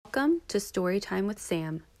Welcome to Storytime with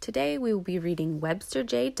Sam. Today we will be reading Webster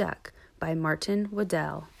J. Duck by Martin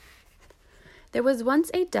Waddell. There was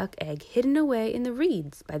once a duck egg hidden away in the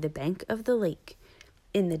reeds by the bank of the lake.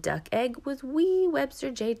 In the duck egg was wee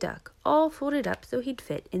Webster J. Duck, all folded up so he'd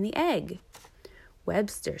fit in the egg.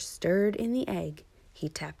 Webster stirred in the egg. He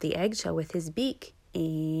tapped the eggshell with his beak,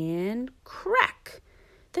 and crack!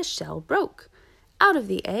 The shell broke. Out of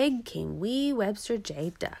the egg came wee Webster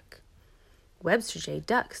J. Duck. Webster J.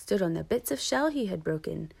 Duck stood on the bits of shell he had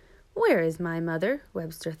broken. Where is my mother?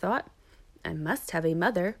 Webster thought. I must have a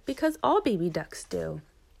mother, because all baby ducks do.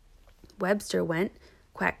 Webster went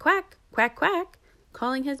quack, quack, quack, quack,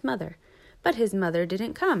 calling his mother, but his mother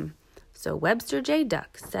didn't come, so Webster J.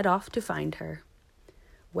 Duck set off to find her.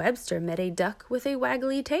 Webster met a duck with a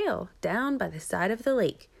waggly tail down by the side of the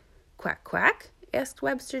lake. Quack, quack? Asked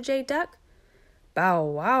Webster J. Duck. Bow,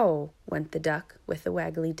 wow, went the duck with the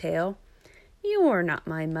waggly tail. You're not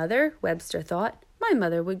my mother, Webster thought. My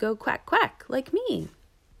mother would go quack, quack, like me.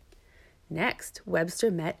 Next,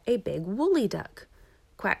 Webster met a big woolly duck.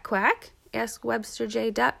 Quack, quack? Asked Webster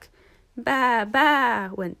J. Duck. Bah, bah,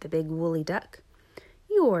 went the big woolly duck.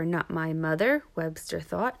 You're not my mother, Webster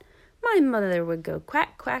thought. My mother would go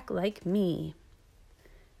quack, quack, like me.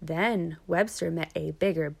 Then Webster met a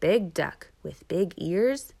bigger big duck with big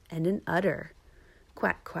ears and an udder.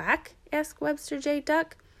 Quack, quack? Asked Webster J.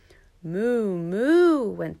 Duck. Moo, moo,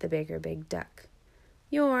 went the bigger big duck.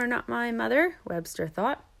 You're not my mother, Webster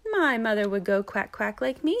thought. My mother would go quack, quack,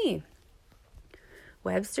 like me.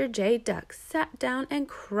 Webster J. Duck sat down and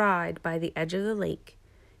cried by the edge of the lake.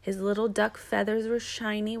 His little duck feathers were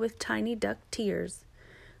shiny with tiny duck tears.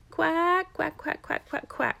 Quack, quack, quack, quack, quack,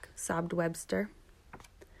 quack, sobbed Webster.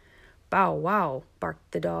 Bow, wow,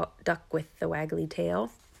 barked the duck with the waggly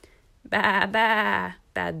tail. Bah, bah,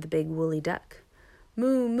 baaed the big woolly duck.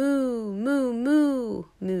 Moo, moo, moo, moo,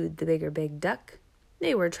 mooed the bigger big duck.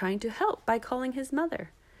 They were trying to help by calling his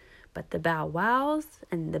mother. But the bow-wows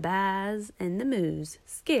and the bahs and the moos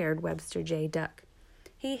scared Webster J. Duck.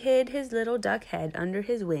 He hid his little duck head under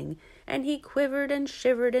his wing, and he quivered and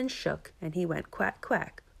shivered and shook, and he went quack,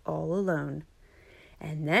 quack, all alone.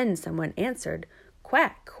 And then someone answered,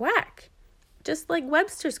 quack, quack, just like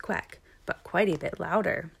Webster's quack, but quite a bit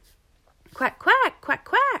louder. Quack, quack, quack,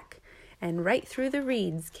 quack! And right through the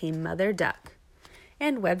reeds came Mother Duck.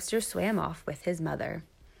 And Webster swam off with his mother.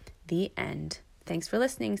 The end. Thanks for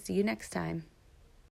listening. See you next time.